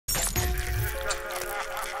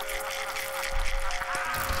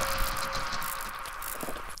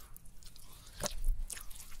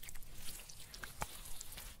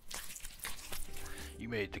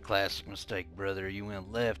classic mistake, brother. You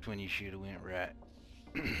went left when you should have went right.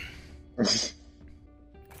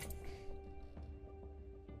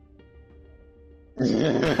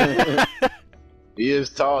 He is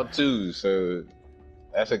tall too, so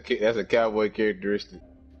that's a cowboy characteristic.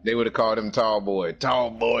 They would have called him Tall Boy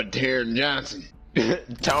Taron Johnson,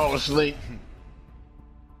 Tall Slink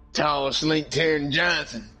Taron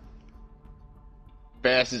Johnson,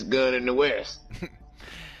 fastest gun in the West.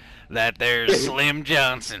 That there's Slim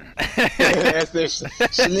Johnson. That's their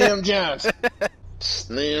Slim Johnson.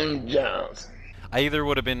 Slim Johnson. I either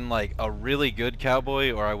would have been like a really good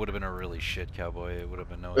cowboy or I would have been a really shit cowboy. It would have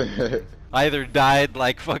been no I either died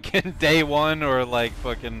like fucking day one or like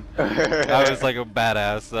fucking I was like a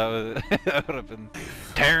badass. That would have been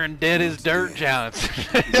Taron dead as dirt Johnson.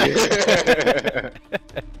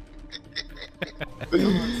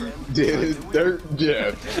 Dead as dirt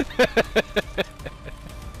Johnson.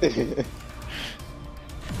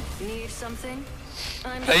 Need something?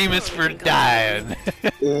 I'm Famous for dying.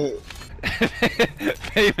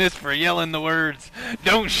 Famous for yelling the words,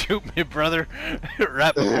 "Don't shoot me, brother,"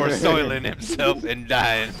 right before soiling himself and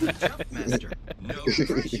dying. Master. No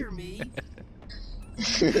pressure me.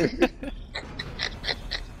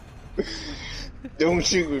 Don't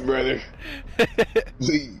shoot me, brother.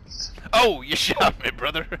 Please. Oh, you shot me,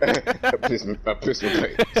 brother. I pissed my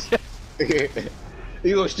pants.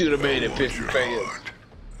 You gonna shoot a man that pissed your pants?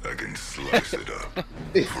 I can slice it up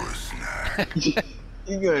for a snack.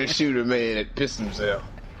 You gonna shoot a man that pissed himself?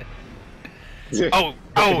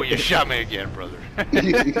 Oh, you shot me again, brother.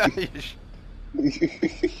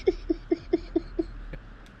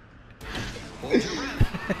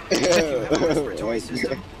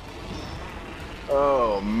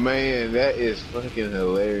 Oh man, that is fucking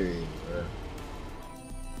hilarious, bro.